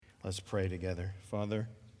Let's pray together. Father,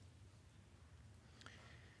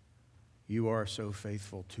 you are so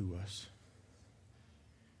faithful to us.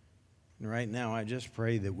 And right now, I just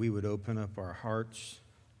pray that we would open up our hearts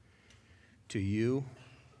to you.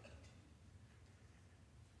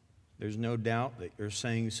 There's no doubt that you're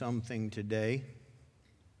saying something today.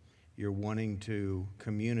 You're wanting to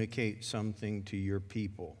communicate something to your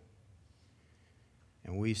people.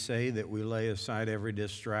 And we say that we lay aside every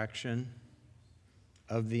distraction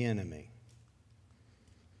of the enemy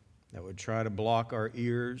that would try to block our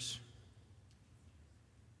ears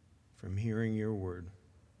from hearing your word.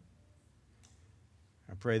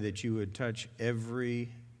 I pray that you would touch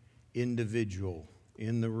every individual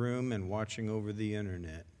in the room and watching over the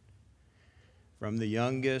internet, from the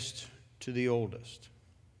youngest to the oldest.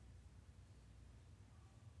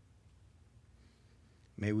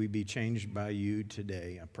 May we be changed by you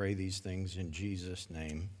today. I pray these things in Jesus'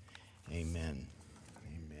 name. Amen.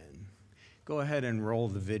 Amen. Go ahead and roll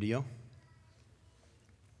the video.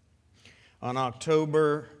 On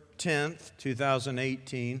October 10th,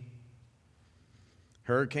 2018,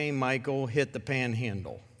 Hurricane Michael hit the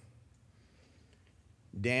Panhandle.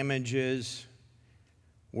 Damages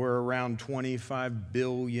were around $25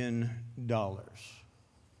 billion.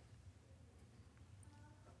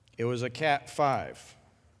 It was a Cat 5.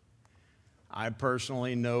 I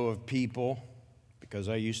personally know of people, because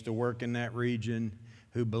I used to work in that region,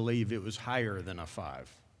 who believe it was higher than a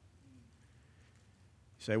 5.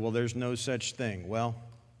 You say, well, there's no such thing. Well,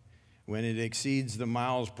 when it exceeds the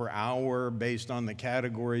miles per hour based on the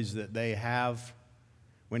categories that they have,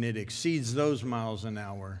 when it exceeds those miles an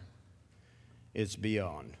hour, it's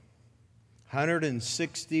beyond.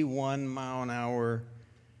 161 mile an hour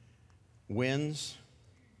winds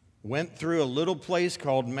went through a little place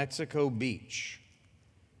called Mexico Beach.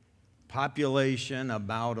 Population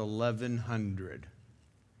about 1,100.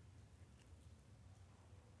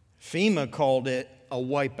 FEMA called it a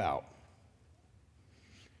wipeout.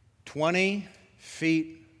 20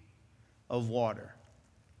 feet of water.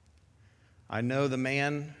 I know the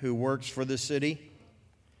man who works for the city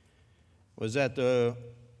was at the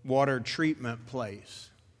water treatment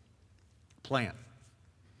plant.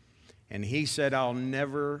 And he said, I'll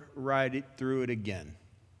never ride it through it again.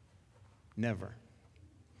 Never.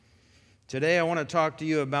 Today I want to talk to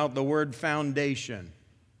you about the word foundation.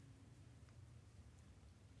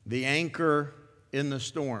 The anchor in the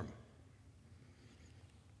storm.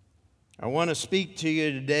 I want to speak to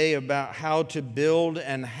you today about how to build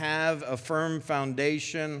and have a firm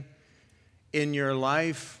foundation in your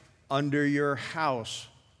life, under your house,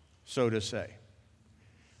 so to say.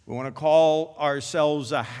 We want to call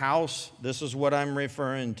ourselves a house. This is what I'm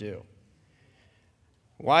referring to.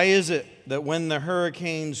 Why is it that when the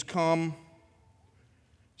hurricanes come,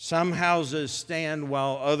 some houses stand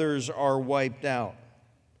while others are wiped out?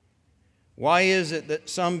 Why is it that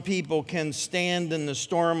some people can stand in the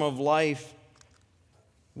storm of life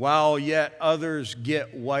while yet others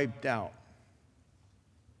get wiped out?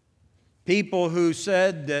 People who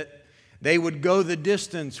said that they would go the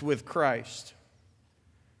distance with Christ.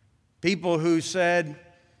 People who said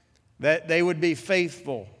that they would be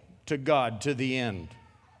faithful to God to the end.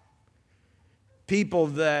 People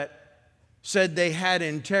that said they had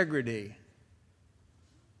integrity.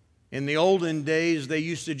 In the olden days, they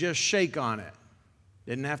used to just shake on it.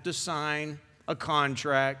 Didn't have to sign a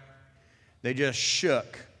contract. They just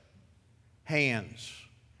shook hands,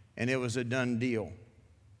 and it was a done deal.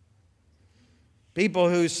 People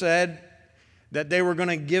who said that they were going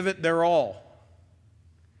to give it their all.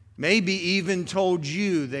 Maybe even told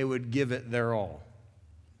you they would give it their all.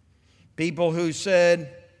 People who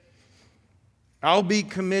said, I'll be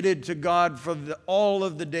committed to God for all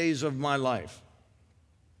of the days of my life.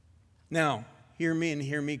 Now, hear me and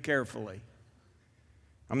hear me carefully.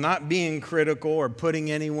 I'm not being critical or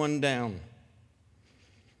putting anyone down.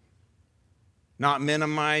 Not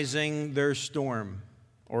minimizing their storm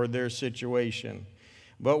or their situation.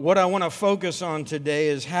 But what I want to focus on today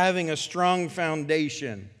is having a strong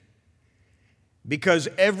foundation, because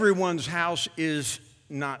everyone's house is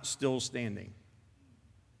not still standing.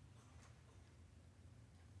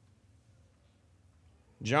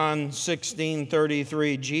 John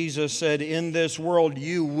 16:33, Jesus said, in this world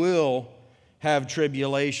you will have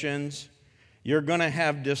tribulations. You're going to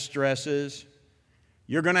have distresses.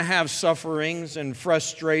 You're going to have sufferings and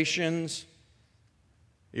frustrations.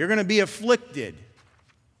 You're going to be afflicted.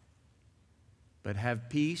 But have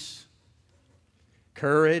peace,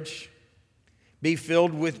 courage, be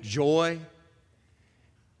filled with joy,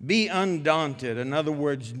 be undaunted. In other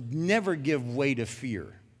words, never give way to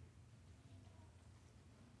fear.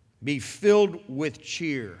 Be filled with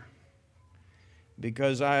cheer.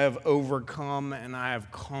 because I have overcome and I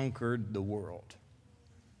have conquered the world.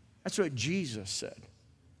 That's what Jesus said.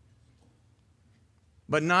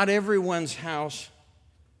 But not everyone's house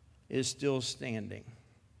is still standing.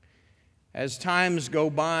 As times go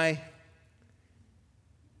by,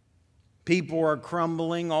 people are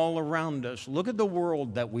crumbling all around us. Look at the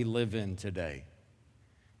world that we live in today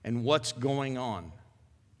and what's going on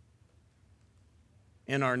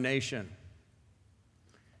in our nation,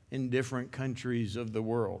 in different countries of the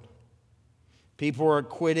world. People are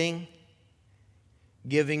quitting,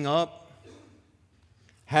 giving up,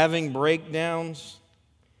 having breakdowns.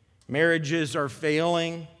 Marriages are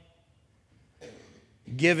failing,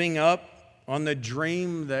 giving up on the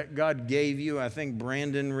dream that God gave you. I think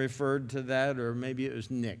Brandon referred to that, or maybe it was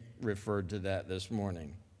Nick referred to that this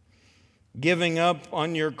morning. Giving up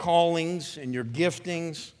on your callings and your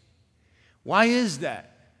giftings. Why is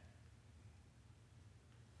that?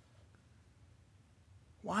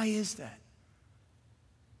 Why is that?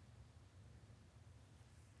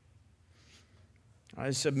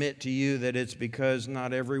 I submit to you that it's because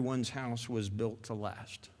not everyone's house was built to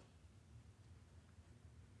last.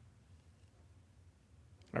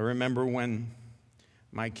 I remember when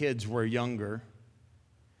my kids were younger,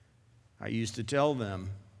 I used to tell them,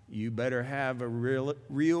 you better have a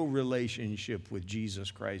real relationship with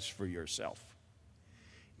Jesus Christ for yourself.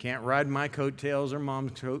 Can't ride my coattails or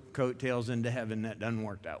mom's coattails into heaven. That doesn't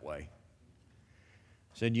work that way.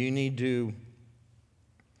 I said, you need to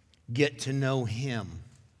get to know Him.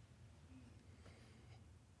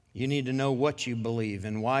 You need to know what you believe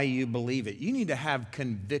and why you believe it. You need to have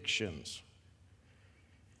convictions.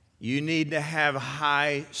 You need to have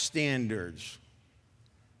high standards.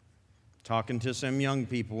 Talking to some young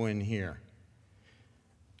people in here.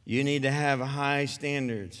 You need to have high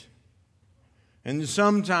standards. And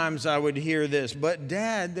sometimes I would hear this, but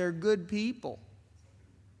Dad, they're good people.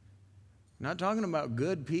 I'm not talking about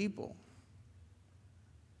good people.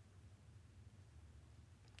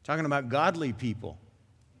 I'm talking about godly people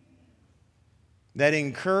that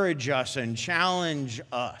encourage us and challenge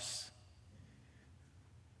us.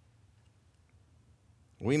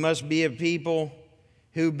 We must be a people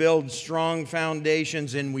who build strong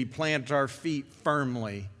foundations and we plant our feet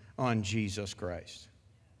firmly on Jesus Christ.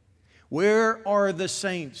 Where are the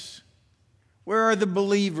saints? Where are the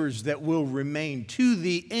believers that will remain to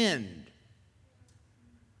the end?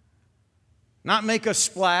 Not make a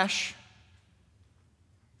splash,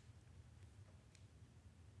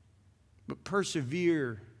 but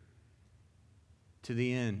persevere to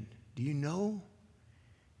the end. Do you know?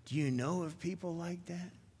 Do you know of people like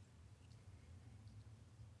that?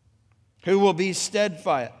 Who will be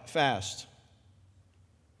steadfast,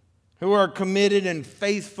 who are committed and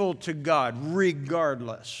faithful to God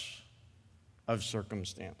regardless of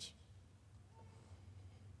circumstance.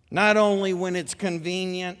 Not only when it's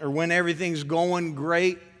convenient or when everything's going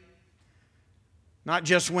great, not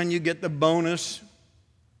just when you get the bonus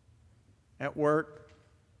at work,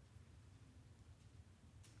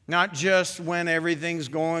 not just when everything's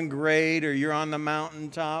going great or you're on the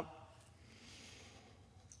mountaintop,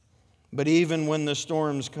 but even when the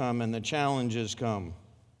storms come and the challenges come.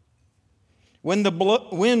 When the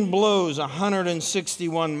wind blows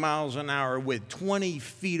 161 miles an hour with 20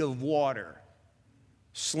 feet of water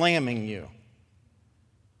slamming you.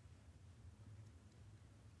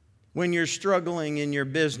 When you're struggling in your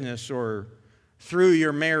business or through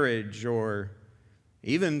your marriage or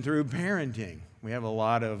even through parenting. We have a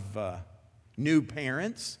lot of new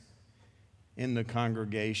parents in the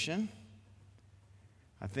congregation.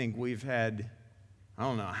 I think we've had, I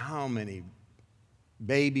don't know how many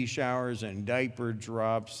baby showers and diaper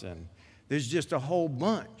drops, and there's just a whole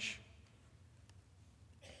bunch.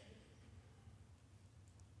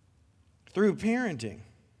 Through parenting.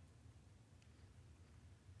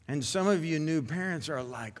 And some of you new parents are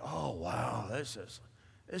like, oh, wow, this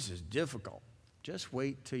is difficult. Just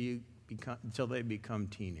wait till they become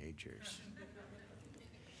teenagers.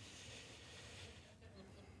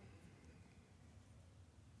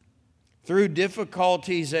 Through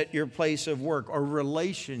difficulties at your place of work or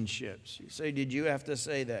relationships. You say, did you have to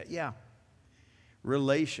say that? Yeah.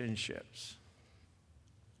 Relationships.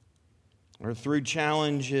 Or through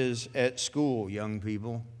challenges at school, young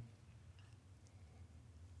people.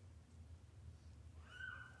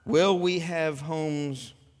 Will we have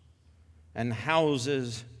homes and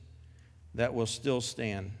houses that will still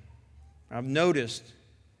stand? I've noticed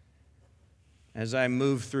as I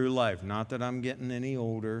move through life, not that I'm getting any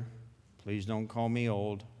older. Please don't call me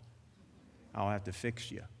old. I'll have to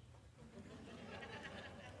fix you.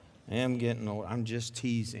 I am getting old. I'm just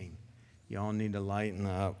teasing. Y'all need to lighten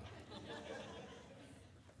up.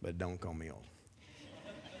 but don't call me old.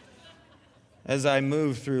 As I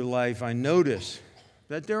move through life, I notice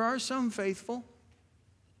that there are some faithful.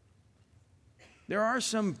 There are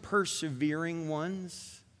some persevering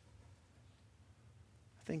ones.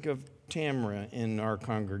 Think of Tamara in our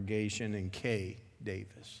congregation and Kay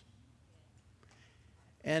Davis.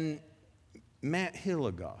 And Matt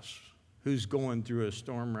Hilligos, who's going through a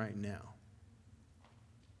storm right now.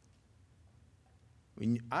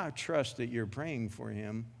 I trust that you're praying for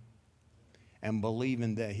him and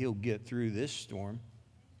believing that he'll get through this storm.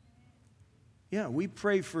 Yeah, we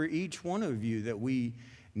pray for each one of you that we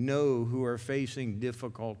know who are facing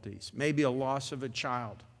difficulties, maybe a loss of a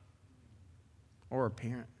child or a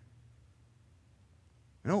parent.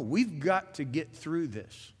 No, we've got to get through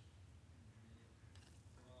this.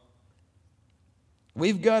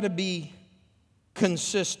 We've got to be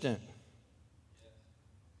consistent.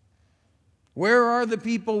 Where are the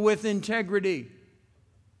people with integrity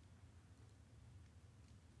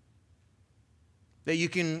that you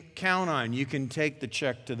can count on? You can take the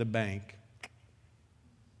check to the bank.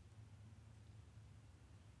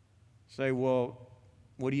 Say, well,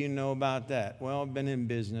 what do you know about that? Well, I've been in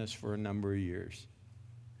business for a number of years.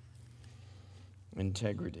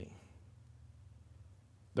 Integrity.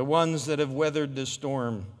 The ones that have weathered the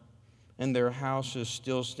storm and their house is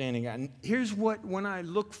still standing. And here's what, when I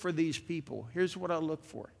look for these people, here's what I look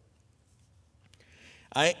for.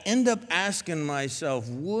 I end up asking myself,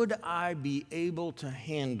 would I be able to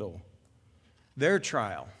handle their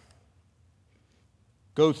trial,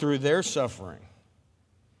 go through their suffering,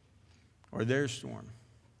 or their storm?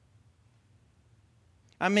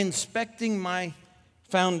 I'm inspecting my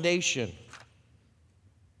foundation,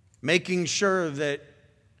 making sure that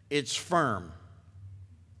it's firm,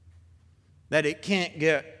 that it can't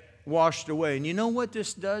get washed away. And you know what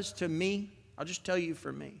this does to me? I'll just tell you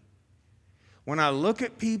for me. When I look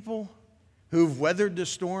at people who've weathered the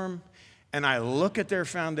storm and I look at their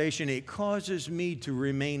foundation, it causes me to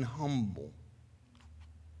remain humble.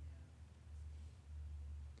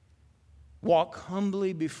 Walk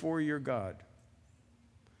humbly before your God.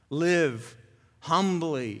 Live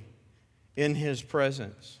humbly in His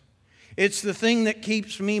presence. It's the thing that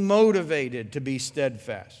keeps me motivated to be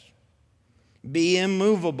steadfast, be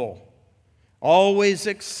immovable, always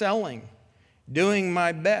excelling, doing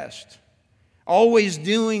my best, always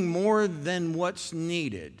doing more than what's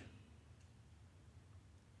needed.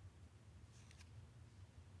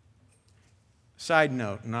 Side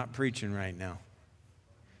note, not preaching right now.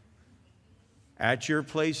 At your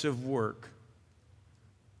place of work,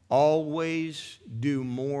 always do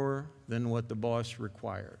more than what the boss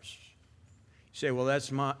requires. You say, well,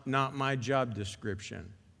 that's not my job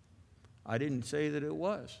description. I didn't say that it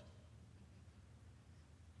was.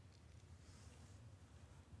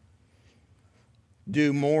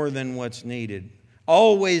 Do more than what's needed.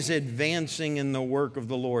 Always advancing in the work of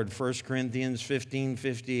the Lord, 1 Corinthians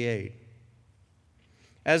 15:58.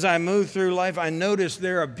 As I move through life, I notice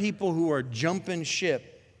there are people who are jumping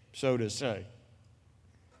ship, so to say.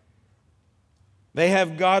 They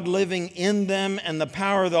have God living in them and the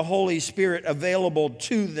power of the Holy Spirit available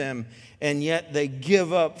to them, and yet they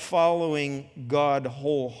give up following God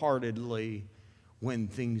wholeheartedly when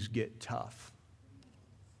things get tough.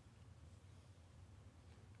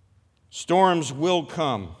 Storms will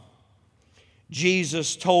come.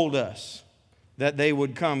 Jesus told us that they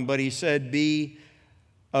would come, but He said, be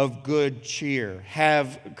of good cheer.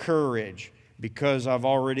 Have courage, because I've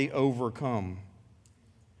already overcome.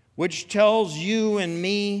 Which tells you and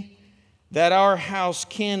me that our house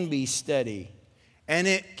can be steady and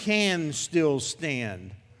it can still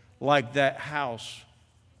stand like that house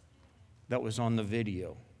that was on the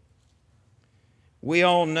video. We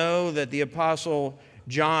all know that the Apostle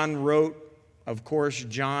John wrote, of course,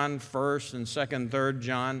 John 1st and 2nd, 3rd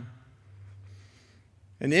John.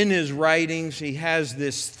 And in his writings, he has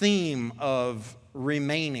this theme of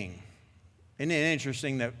remaining. Isn't it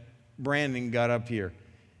interesting that Brandon got up here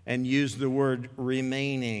and used the word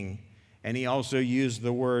remaining, and he also used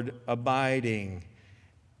the word abiding,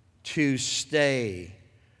 to stay,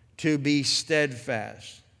 to be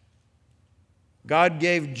steadfast. God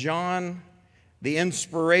gave John the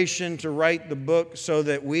inspiration to write the book so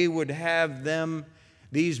that we would have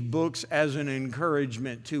these books as an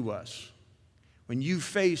encouragement to us. When you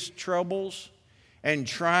face troubles and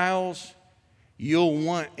trials, you'll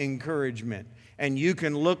want encouragement. And you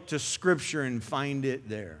can look to Scripture and find it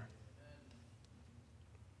there.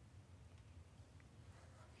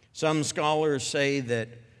 Some scholars say that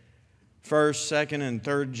 1st, 2nd, and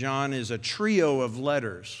 3rd John is a trio of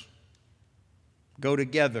letters. Go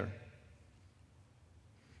together.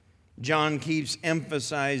 John keeps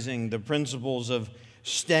emphasizing the principles of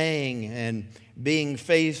staying and being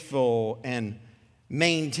faithful and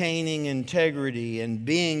maintaining integrity and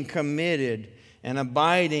being committed and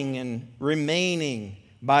abiding and remaining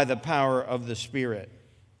by the power of the Spirit.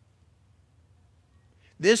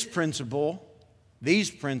 These principles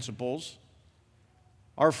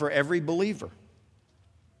are for every believer.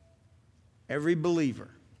 Every believer.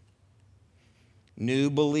 New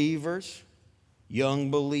believers,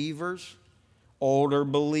 young believers, older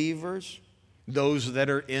believers, those that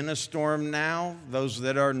are in a storm now, those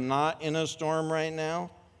that are not in a storm right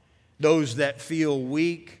now, those that feel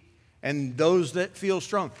weak, and those that feel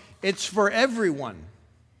strong. It's for everyone.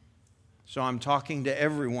 So I'm talking to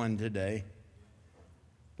everyone today.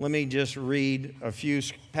 Let me just read a few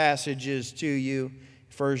passages to you.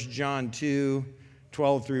 1 John 2,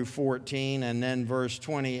 12 through 14, and then verse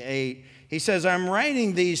 28. He says, I'm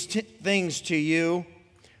writing these things to you,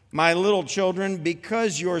 my little children,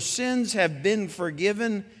 because your sins have been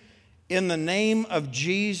forgiven in the name of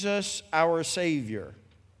Jesus, our Savior.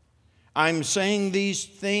 I'm saying these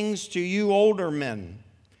things to you older men,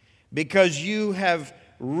 because you have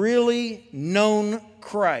really known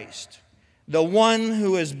Christ, the one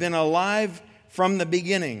who has been alive from the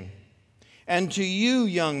beginning. And to you,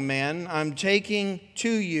 young men, I'm talking to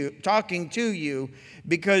you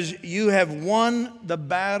because you have won the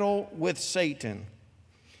battle with Satan.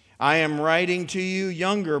 I am writing to you,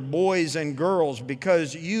 younger boys and girls,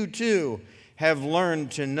 because you too have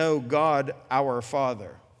learned to know God our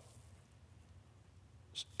Father.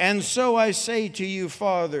 And so I say to you,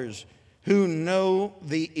 fathers, who know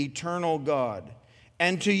the eternal God,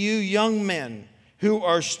 and to you, young men, who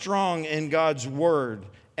are strong in God's word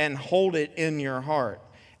and hold it in your heart,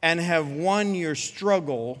 and have won your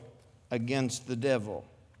struggle against the devil.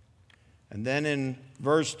 And then in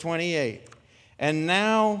verse 28, and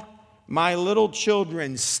now, my little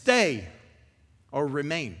children, stay or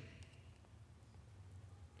remain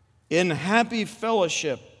in happy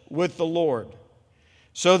fellowship with the Lord,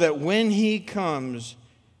 so that when He comes,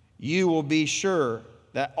 you will be sure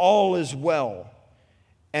that all is well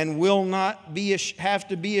and will not have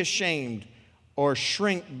to be ashamed or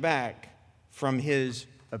shrink back from His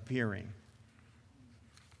appearing.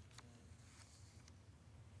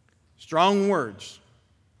 Strong words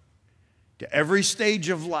to every stage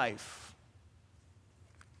of life.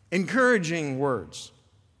 Encouraging words.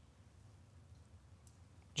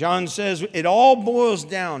 John says it all boils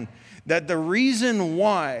down that the reason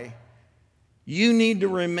why you need to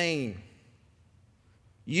remain,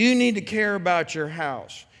 you need to care about your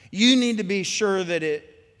house, you need to be sure that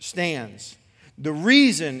it stands. The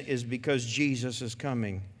reason is because Jesus is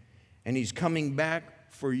coming, and He's coming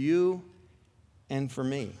back for you and for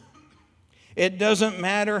me. It doesn't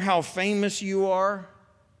matter how famous you are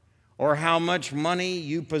or how much money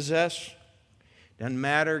you possess. Doesn't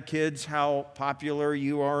matter, kids, how popular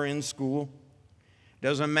you are in school.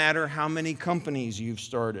 Doesn't matter how many companies you've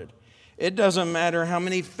started. It doesn't matter how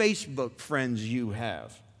many Facebook friends you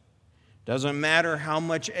have. Doesn't matter how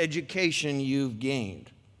much education you've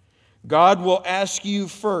gained. God will ask you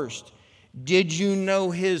first, did you know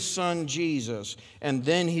His Son Jesus? And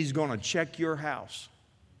then He's going to check your house.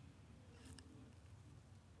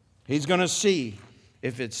 He's going to see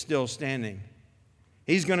if it's still standing.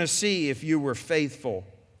 He's going to see if you were faithful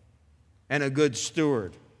and a good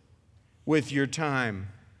steward with your time,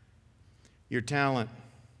 your talent,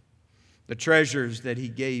 the treasures that He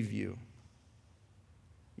gave you.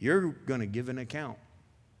 You're going to give an account.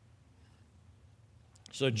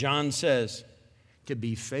 So John says to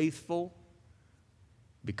be faithful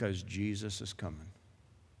because Jesus is coming.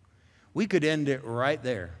 We could end it right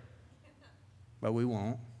there, but we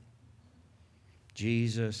won't.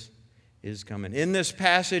 Jesus is coming. In this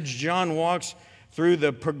passage, John walks through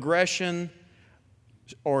the progression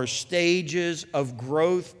or stages of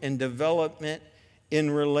growth and development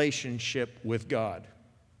in relationship with God.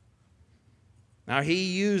 Now, he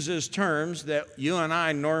uses terms that you and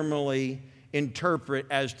I normally interpret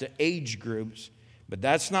as to age groups, but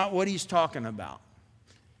that's not what he's talking about.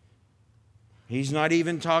 He's not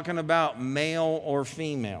even talking about male or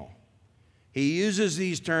female. He uses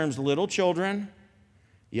these terms little children,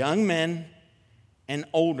 young men, and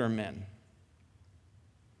older men.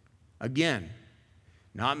 Again,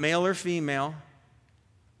 not male or female,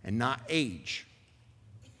 and not age.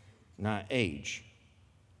 Not age.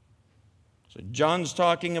 So John's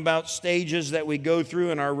talking about stages that we go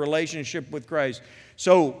through in our relationship with Christ.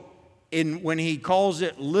 So when he calls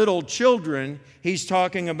it little children, he's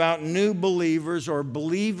talking about new believers or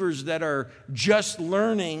believers that are just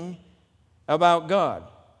learning about God.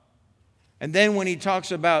 And then when he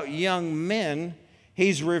talks about young men,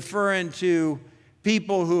 he's referring to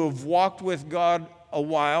people who have walked with God a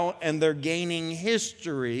while and they're gaining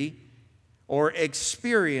history or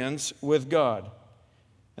experience with God.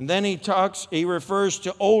 And then he refers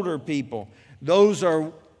to older people. Those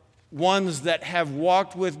are ones that have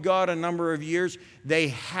walked with God a number of years. They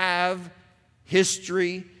have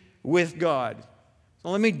history with God. So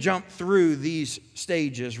let me jump through these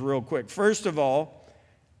stages real quick. First of all,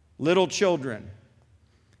 little children.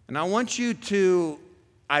 And I want you to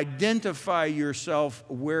identify yourself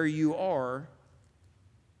where you are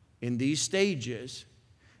in these stages.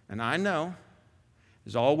 And I know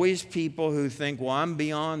there's always people who think, well, I'm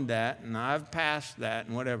beyond that and I've passed that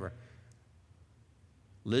and whatever.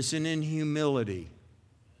 Listen in humility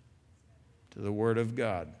to the Word of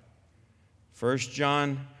God. 1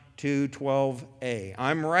 John 2:12a.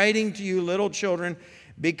 I'm writing to you, little children,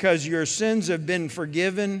 because your sins have been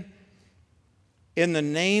forgiven in the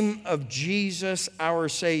name of Jesus our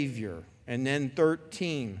Savior. And then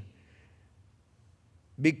 13.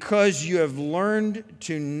 Because you have learned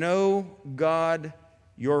to know God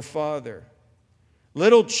your Father.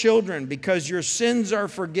 Little children, because your sins are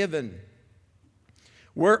forgiven.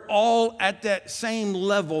 We're all at that same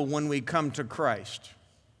level when we come to Christ.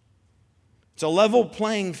 It's a level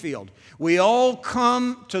playing field. We all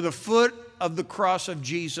come to the foot of the cross of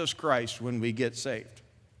Jesus Christ when we get saved.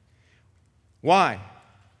 Why?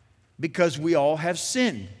 Because we all have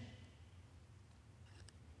sinned.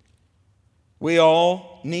 We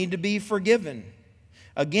all need to be forgiven.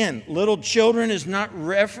 Again, little children is not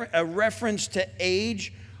a reference to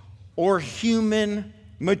age or human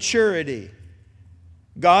maturity.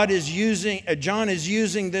 John is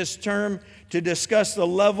using this term to discuss the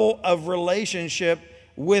level of relationship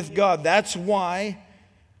with God. That's why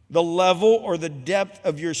the level or the depth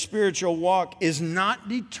of your spiritual walk is not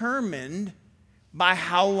determined by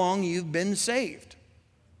how long you've been saved.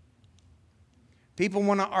 People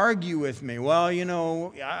want to argue with me. Well,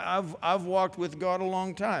 I've walked with God a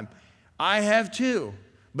long time. I have too.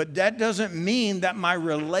 But that doesn't mean that my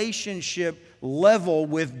relationship level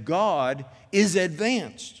with God is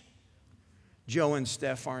advanced. Joe and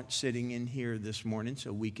Steph aren't sitting in here this morning,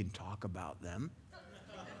 so we can talk about them.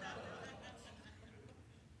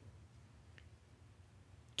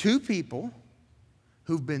 Two people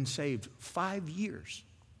who've been saved 5 years.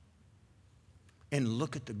 And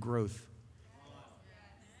look at the growth.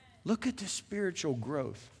 Look at the spiritual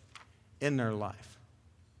growth in their life.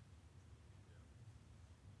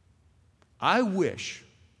 I wish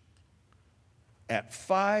at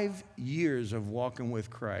 5 years of walking with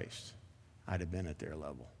Christ, I'd have been at their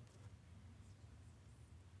level.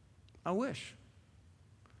 I wish.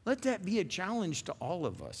 Let that be a challenge to all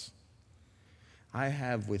of us. I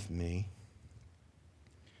have with me,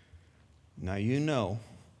 now you know,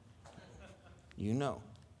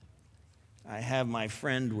 I have my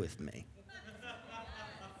friend with me.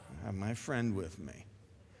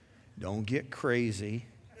 Don't get crazy.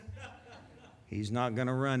 He's not going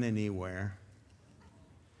to run anywhere.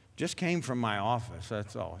 Just came from my office,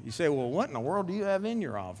 that's all. You say, well, what in the world do you have in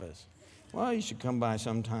your office? Well, you should come by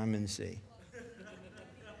sometime and see.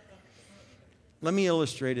 Let me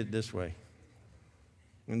illustrate it this way.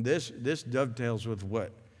 And this dovetails with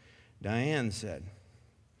what Diane said.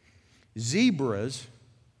 Zebras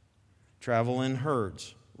travel in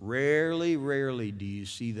herds. Rarely do you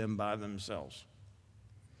see them by themselves.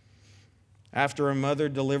 After a mother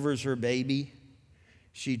delivers her baby,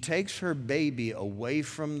 she takes her baby away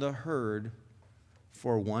from the herd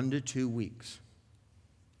for 1 to 2 weeks.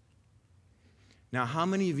 Now, how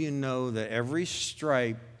many of you know that every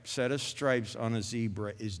set of stripes on a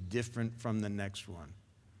zebra is different from the next one?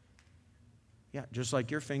 Yeah, just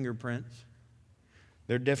like your fingerprints.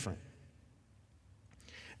 They're different.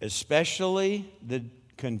 Especially the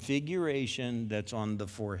configuration that's on the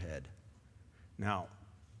forehead. Now,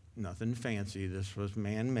 nothing fancy. This was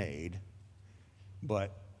man-made.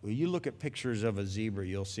 But when you look at pictures of a zebra,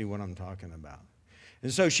 you'll see what I'm talking about.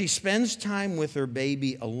 And so she spends time with her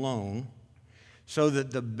baby alone so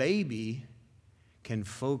that the baby can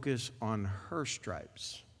focus on her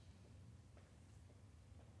stripes.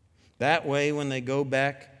 That way, when they go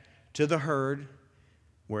back to the herd,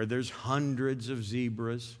 where there's hundreds of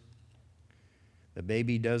zebras, the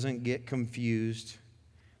baby doesn't get confused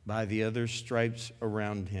by the other stripes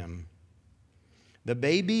around him. The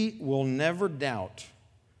baby will never doubt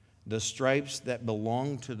the stripes that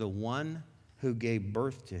belong to the one who gave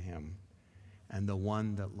birth to him and the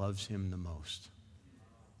one that loves him the most.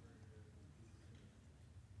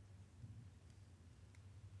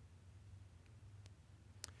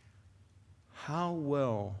 How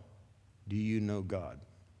well do you know God?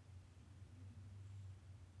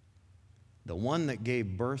 The one that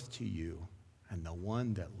gave birth to you and the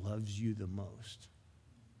one that loves you the most.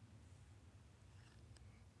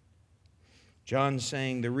 John's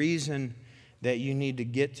saying the reason that you need to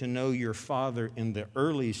get to know your Father in the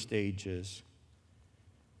early stages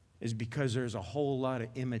is because there's a whole lot of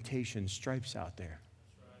imitation stripes out there.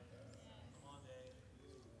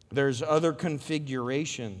 There's other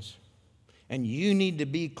configurations, and you need to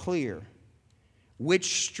be clear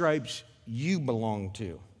which stripes you belong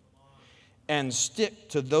to. And stick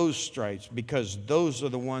to those stripes because those are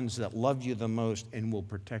the ones that love you the most and will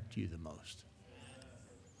protect you the most.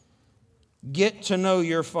 Get to know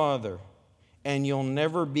your Father, and you'll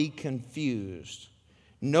never be confused.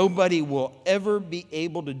 Nobody will ever be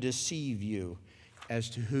able to deceive you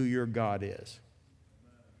as to who your God is.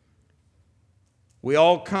 We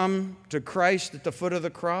all come to Christ at the foot of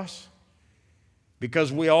the cross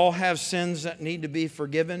because we all have sins that need to be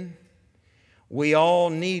forgiven. We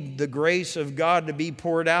all need the grace of God to be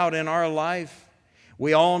poured out in our life.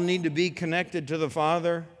 We all need to be connected to the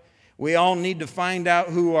Father. We all need to find out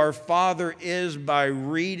who our Father is by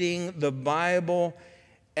reading the Bible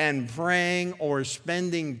and praying or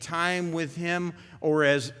spending time with Him, or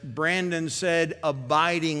as Brandon said,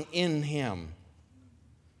 abiding in Him.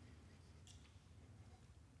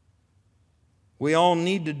 We all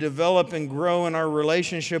need to develop and grow in our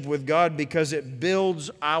relationship with God because it builds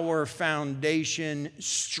our foundation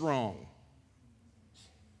strong.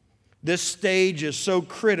 This stage is so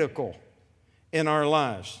critical in our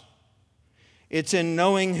lives. It's in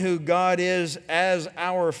knowing who God is as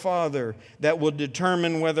our Father that will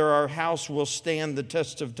determine whether our house will stand the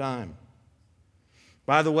test of time.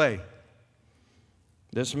 By the way,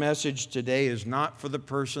 this message today is not for the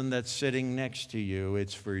person that's sitting next to you,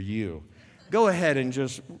 it's for you. Go ahead and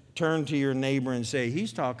just turn to your neighbor and say,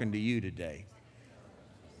 he's talking to you today.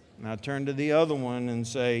 Now turn to the other one and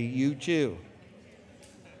say, you too.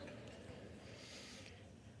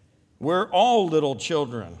 We're all little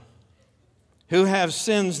children who have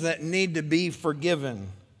sins that need to be forgiven,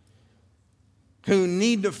 who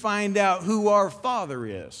need to find out who our Father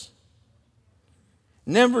is.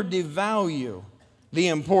 Never devalue the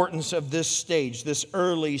importance of this stage, this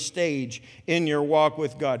early stage in your walk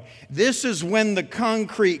with God. This is when the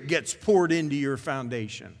concrete gets poured into your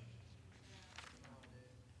foundation.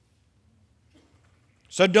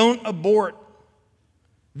 So don't abort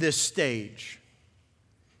this stage.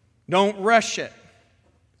 Don't rush it,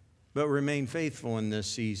 but remain faithful in this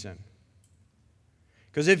season.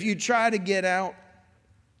 Because if you try to get out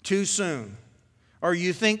too soon, or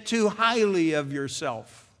you think too highly of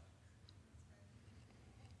yourself,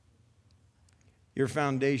 your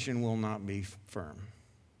foundation will not be firm.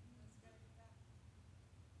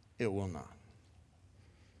 It will not.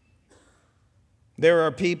 There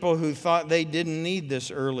are people who thought they didn't need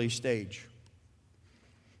this early stage.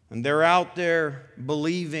 And they're out there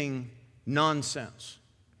believing nonsense,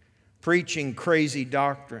 preaching crazy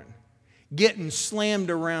doctrine, getting slammed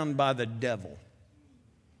around by the devil.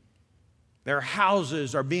 Their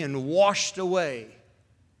houses are being washed away.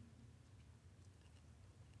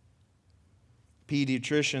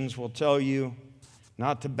 Pediatricians will tell you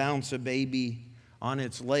not to bounce a baby on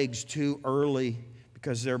its legs too early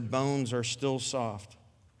because their bones are still soft.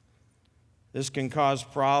 This can cause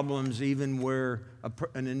problems even where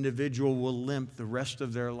an individual will limp the rest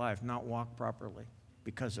of their life, not walk properly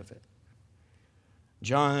because of it.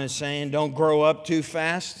 John is saying, don't grow up too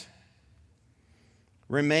fast.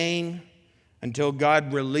 Remain until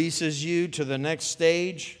God releases you to the next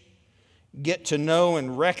stage. Get to know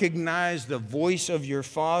and recognize the voice of your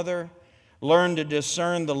Father. Learn to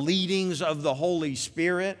discern the leadings of the Holy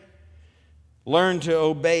Spirit. Learn to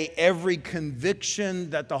obey every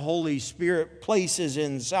conviction that the Holy Spirit places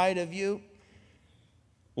inside of you.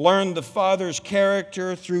 Learn the Father's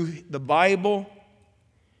character through the Bible.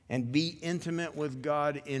 And be intimate with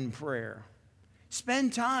God in prayer.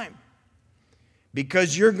 Spend time,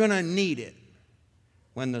 because you're going to need it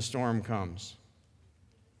when the storm comes.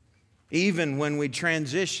 Even when we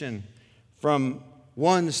transition from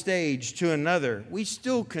one stage to another, we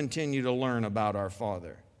still continue to learn about our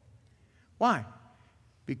Father. Why?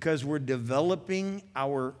 Because we're developing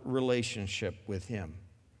our relationship with Him.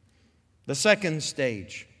 The second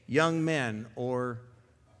stage, young men or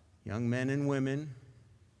young men and women,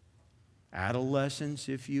 adolescents,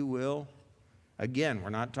 if you will. Again, we're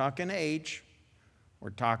not talking age. We're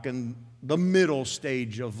talking the middle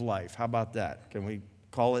stage of life. How about that? Can we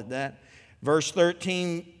call it that? Verse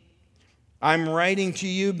 13, I'm writing to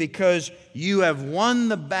you because you have won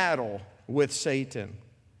the battle with Satan.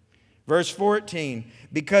 Verse 14,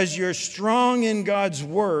 because you're strong in God's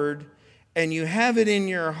word and you have it in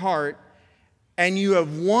your heart and you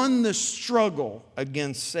have won the struggle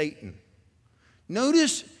against Satan.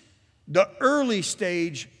 Notice the early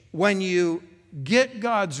stage when you get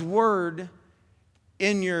God's word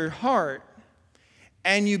in your heart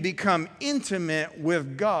and you become intimate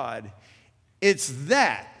with God. It's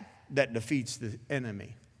that defeats the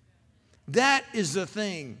enemy. That is the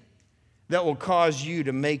thing that will cause you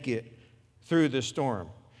to make it through the storm.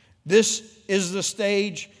 This is the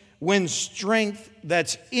stage when strength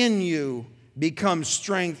that's in you becomes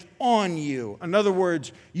strength on you. In other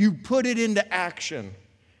words, you put it into action.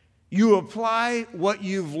 You apply what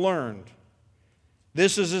you've learned.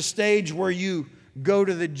 This is a stage where you go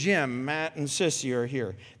to the gym. Matt and Sissy are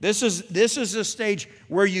here. This is a stage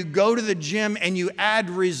where you go to the gym and you add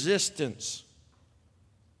resistance.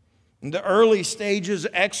 In the early stages,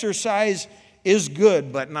 exercise is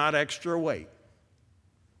good, but not extra weight.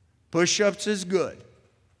 Push-ups is good.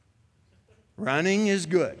 Running is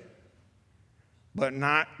good, but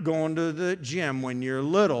not going to the gym when you're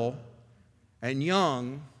little and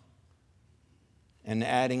young and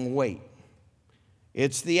adding weight.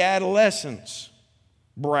 It's the adolescence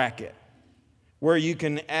bracket where you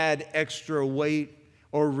can add extra weight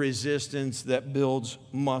or resistance that builds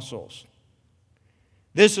muscles.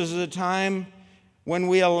 This is a time when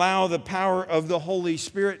we allow the power of the Holy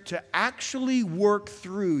Spirit to actually work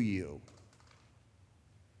through you.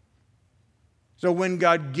 So when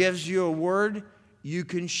God gives you a word, you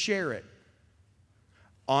can share it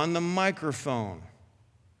on the microphone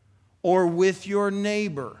or with your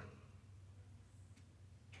neighbor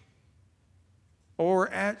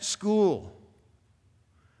or at school.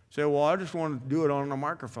 Say, well, I just want to do it on the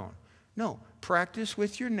microphone. No, practice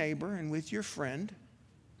with your neighbor and with your friend,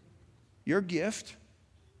 your gift,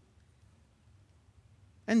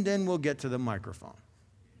 and then we'll get to the microphone.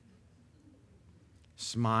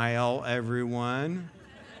 Smile, everyone.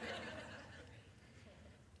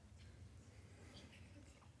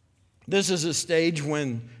 This is a stage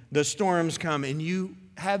when the storms come and you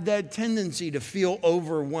have that tendency to feel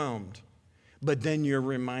overwhelmed, but then you're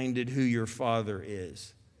reminded who your Father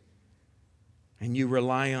is. And you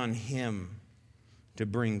rely on Him to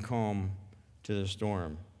bring calm to the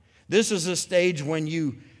storm. This is a stage when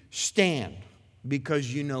you stand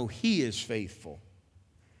because you know He is faithful,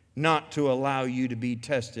 not to allow you to be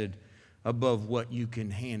tested above what you can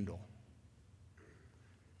handle.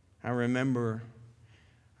 I remember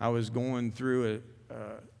I was going through a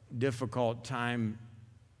difficult time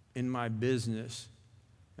in my business,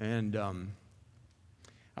 and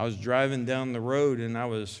I was driving down the road and I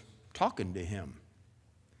was talking to Him.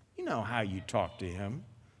 You know how you talk to Him.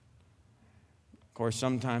 Of course,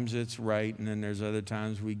 sometimes it's right, and then there's other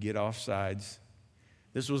times we get off sides.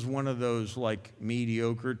 This was one of those like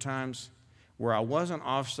mediocre times where I wasn't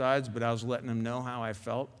off sides, but I was letting Him know how I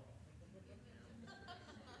felt.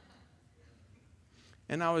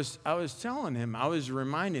 And I was telling Him, I was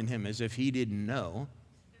reminding Him as if He didn't know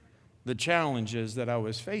the challenges that I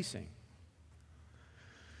was facing.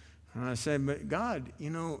 And I said, but God, you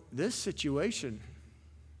know, this situation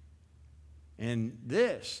and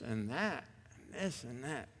this and that and this and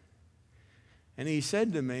that. And He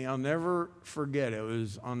said to me, I'll never forget, it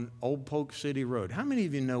was on Old Polk City Road. How many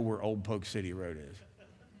of you know where Old Polk City Road is?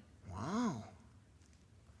 Wow.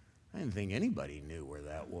 I didn't think anybody knew where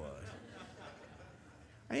that was.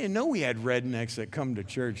 I didn't know we had rednecks that come to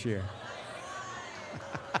church here.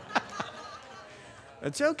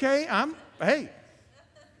 It's okay. Hey,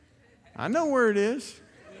 I know where it is.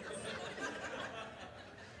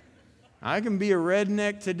 I can be a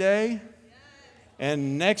redneck today,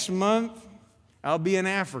 and next month, I'll be an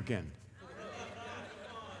African.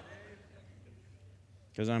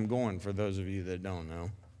 Because I'm going, for those of you that don't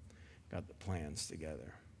know. Got the plans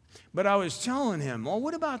together. But I was telling Him, well,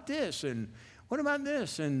 what about this? And what about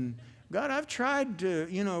this? And God, I've tried to,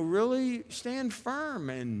 really stand firm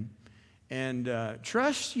and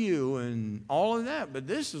trust You and all of that, but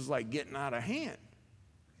this is like getting out of hand.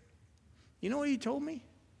 You know what He told me?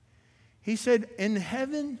 He said, in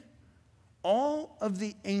heaven, all of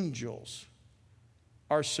the angels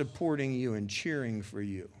are supporting you and cheering for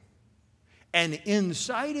you. And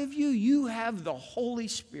inside of you, you have the Holy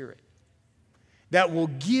Spirit that will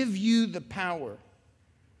give you the power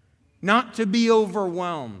not to be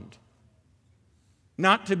overwhelmed,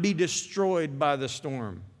 not to be destroyed by the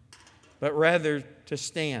storm, but rather to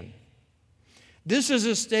stand. This is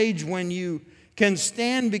a stage when you can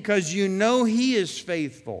stand because you know He is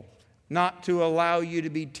faithful, not to allow you to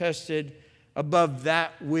be tested above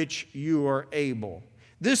that which you are able.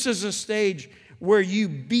 This is a stage where you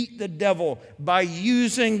beat the devil by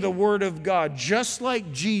using the Word of God, just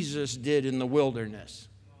like Jesus did in the wilderness.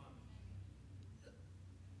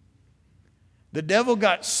 The devil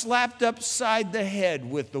got slapped upside the head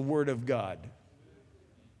with the Word of God.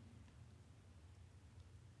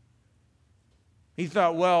 He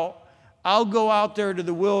thought, well, I'll go out there to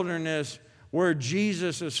the wilderness where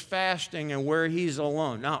Jesus is fasting and where he's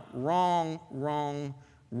alone. Now, wrong, wrong,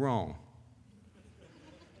 wrong.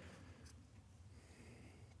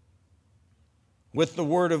 With the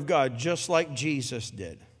Word of God, just like Jesus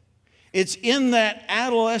did. It's in that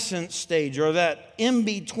adolescent stage or that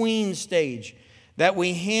in-between stage that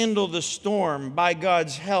we handle the storm by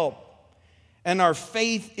God's help, and our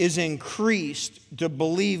faith is increased to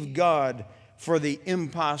believe God for the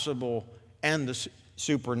impossible and the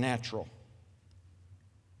supernatural.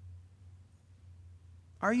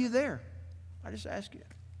 Are you there? I just ask you.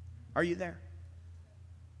 Are you there?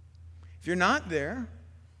 If you're not there,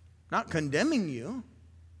 not condemning you,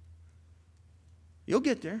 you'll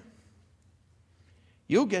get there.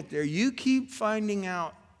 You'll get there. You keep finding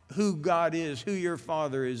out who God is, who your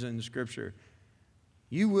Father is in Scripture.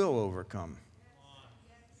 You will overcome.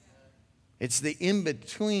 It's the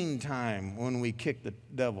in-between time when we kick the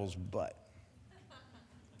devil's butt.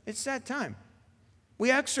 It's that time. We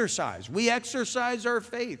exercise. We exercise our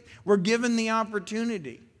faith. We're given the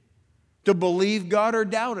opportunity to believe God or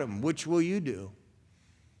doubt Him. Which will you do?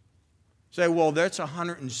 Say, well, that's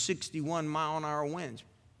 161 mile an hour winds.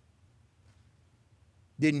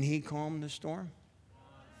 Didn't He calm the storm?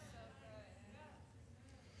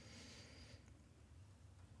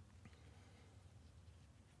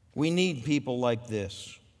 We need people like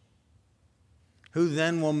this, who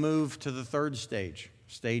then will move to the third stage,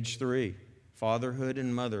 stage 3, fatherhood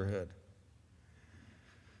and motherhood.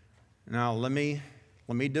 Now, let me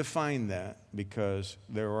define that, because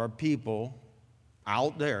there are people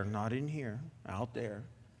out there, not in here, out there,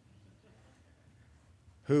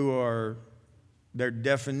 who are, their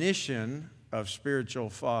definition of spiritual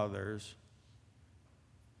fathers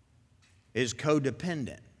is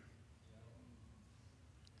codependent.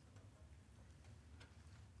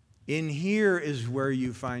 In here is where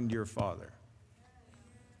you find your father.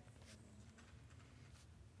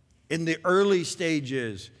 In the early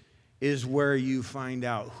stages is where you find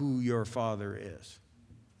out who your father is.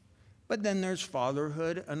 But then there's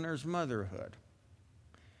fatherhood and there's motherhood.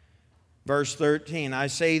 Verse 13, I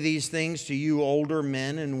say these things to you older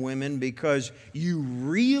men and women because you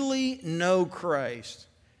really know Christ,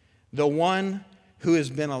 the one who has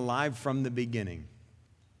been alive from the beginning.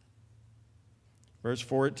 Verse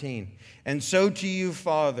 14, and so to you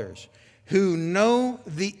fathers who know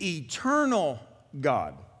the eternal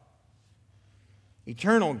God.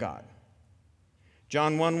 Eternal God.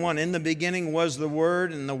 John 1:1, in the beginning was the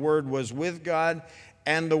Word, and the Word was with God,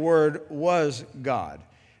 and the Word was God.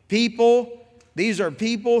 These are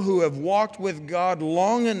people who have walked with God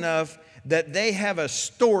long enough that they have a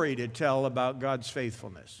story to tell about God's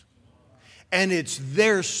faithfulness. And it's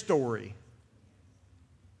their story.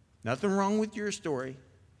 Nothing wrong with your story,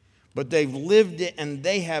 but they've lived it and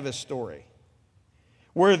they have a story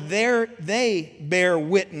where they bear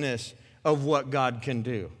witness of what God can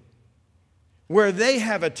do, where they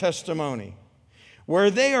have a testimony,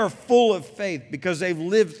 where they are full of faith because they've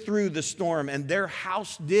lived through the storm and their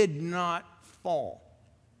house did not fall.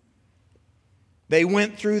 They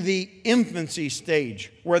went through the infancy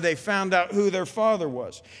stage where they found out who their father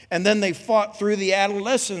was. And then they fought through the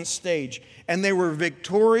adolescent stage and they were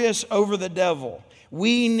victorious over the devil.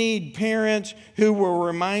 We need parents who will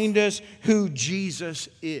remind us who Jesus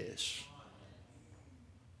is.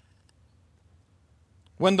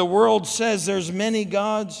 When the world says there's many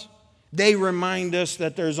gods, they remind us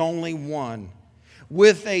that there's only one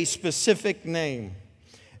with a specific name.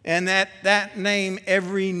 And at that name,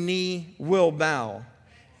 every knee will bow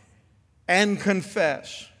and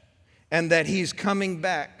confess, and that He's coming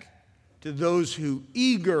back to those who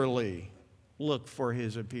eagerly look for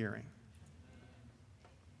His appearing.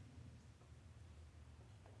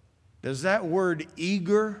 Does that word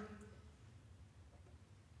eager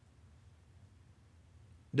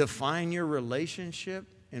define your relationship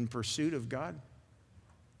in pursuit of God?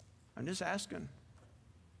 I'm just asking.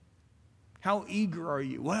 How eager are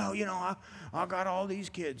you? Well, I got all these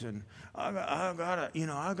kids and I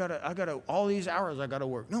got all these hours I got to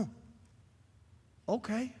work. No.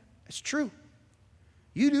 Okay, it's true.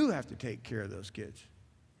 You do have to take care of those kids.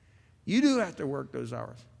 You do have to work those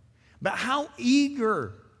hours. But how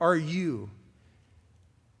eager are you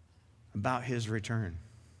about His return?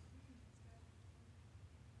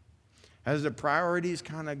 Has the priorities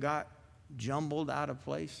kind of got jumbled out of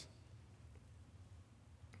place?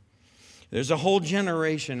 There's a whole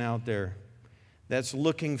generation out there that's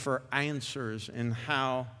looking for answers in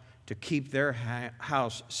how to keep their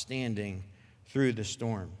house standing through the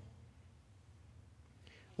storm.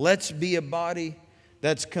 Let's be a body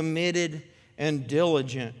that's committed and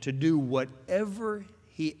diligent to do whatever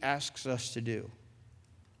He asks us to do.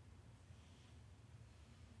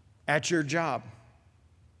 At your job,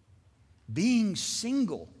 being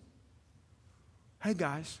single. Hey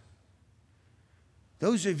guys,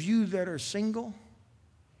 those of you that are single,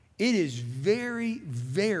 it is very,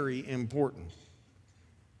 very important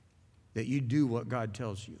that you do what God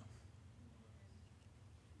tells you.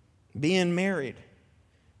 Being married,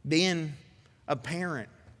 being a parent,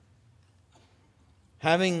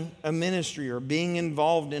 having a ministry or being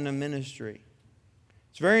involved in a ministry.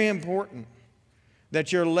 It's very important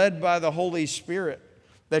that you're led by the Holy Spirit,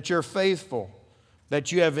 that you're faithful,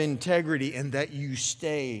 that you have integrity, and that you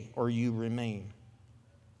stay or you remain.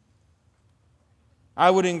 I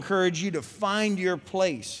would encourage you to find your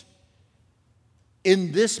place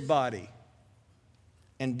in this body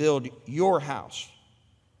and build your house.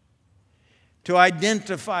 To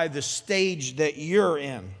identify the stage that you're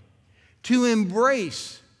in. To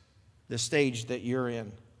embrace the stage that you're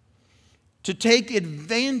in. To take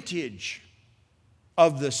advantage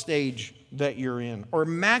of the stage that you're in, or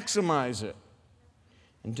maximize it,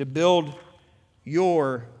 and to build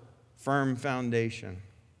your firm foundation.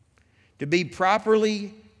 To be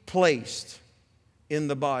properly placed in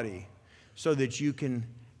the body so that you can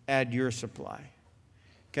add your supply.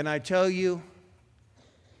 Can I tell you,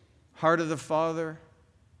 Heart of the Father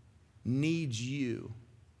needs you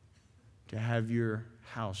to have your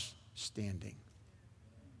house standing.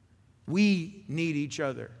 We need each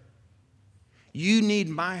other. You need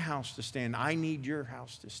my house to stand. I need your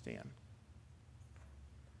house to stand.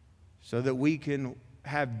 So that we can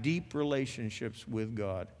have deep relationships with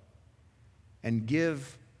God and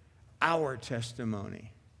give our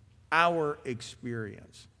testimony, our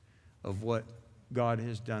experience of what God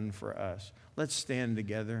has done for us. Let's stand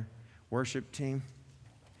together. Worship team,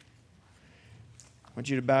 I want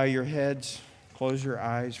you to bow your heads, close your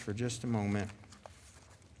eyes for just a moment.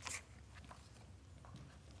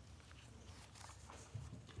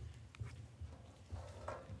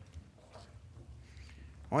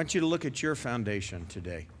 I want you to look at your foundation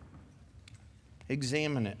today.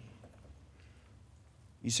 Examine it.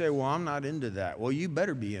 You say, well, I'm not into that. Well, you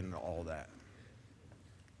better be into all that.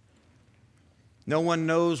 No one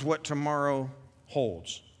knows what tomorrow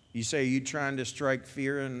holds. You say, are you trying to strike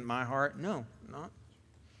fear in my heart? No, not.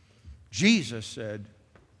 Jesus said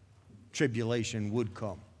tribulation would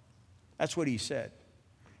come. That's what He said.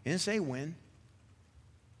 He didn't say when.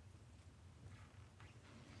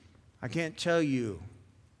 I can't tell you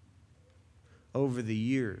over the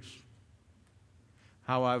years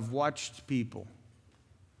how I've watched people.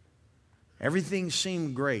 Everything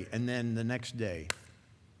seemed great, and then the next day,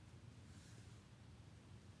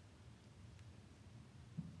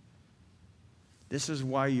 this is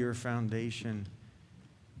why your foundation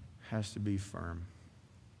has to be firm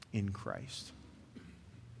in Christ.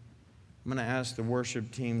 I'm going to ask the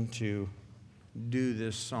worship team to do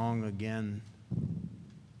this song again. I'm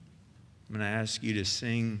going to ask you to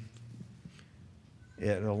sing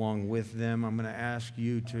it along with them. I'm going to ask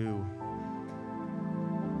you to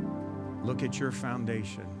look at your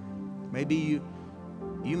foundation. Maybe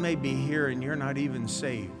you may be here and you're not even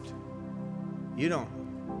saved. You don't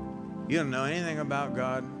know anything about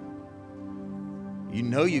God. You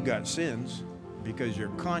know you got sins because your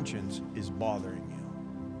conscience is bothering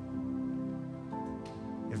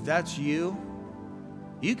you. If that's you,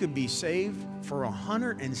 you could be saved for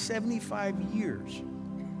 175 years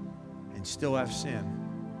and still have sin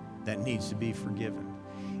that needs to be forgiven.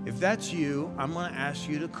 If that's you, I'm going to ask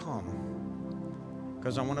you to come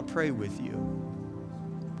because I want to pray with you.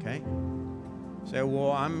 Okay? Say,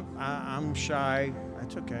 well, I'm shy.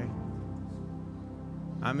 That's okay.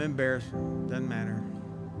 I'm embarrassed. Doesn't matter.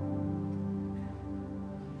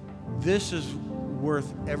 This is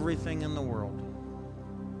worth everything in the world.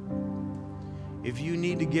 If you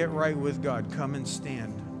need to get right with God, come and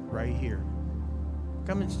stand right here.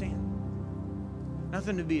 Come and stand.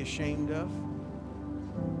 Nothing to be ashamed of.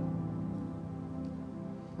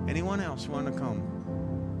 Anyone else want to come?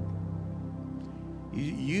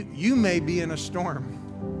 You may be in a storm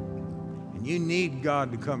and you need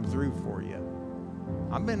God to come through for you.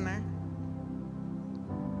 I've been there.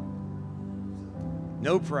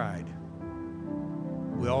 No pride.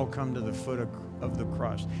 We all come to the foot of the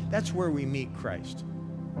cross. That's where we meet Christ.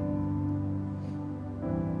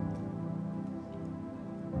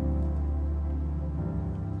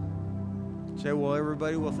 Say, well,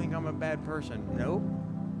 everybody will think I'm a bad person. No.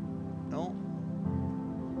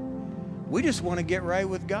 We just want to get right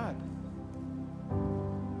with God.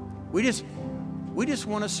 We just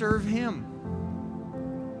want to serve Him.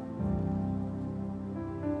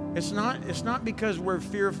 It's not because we're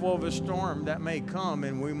fearful of a storm that may come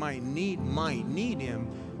and we might need Him.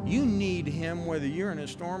 You need Him whether you're in a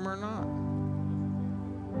storm or not.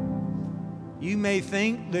 You may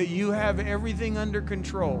think that you have everything under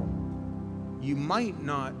control. You might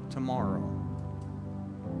not tomorrow.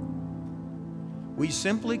 We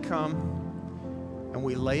simply come and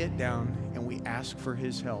we lay it down and we ask for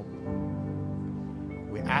His help.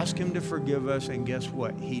 We ask Him to forgive us, and guess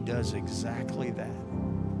what? He does exactly that.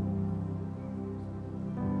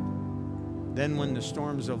 Then when the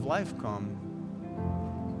storms of life come,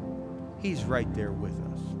 He's right there with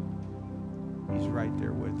us. He's right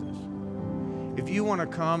there with us. If you want to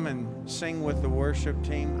come and sing with the worship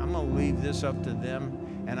team, I'm going to leave this up to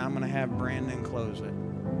them, and I'm going to have Brandon close it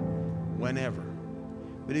whenever.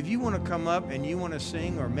 But if you want to come up and you want to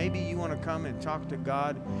sing, or maybe you want to come and talk to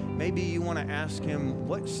God, maybe you want to ask Him,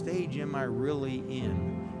 what stage am I really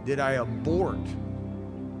in? Did I abort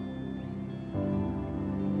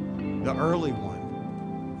the early one?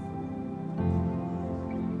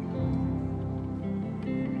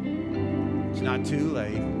 It's not too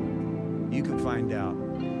late. You can find out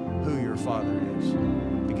who your Father is,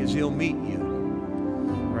 because He'll meet you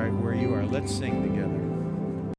right where you are. Let's sing together.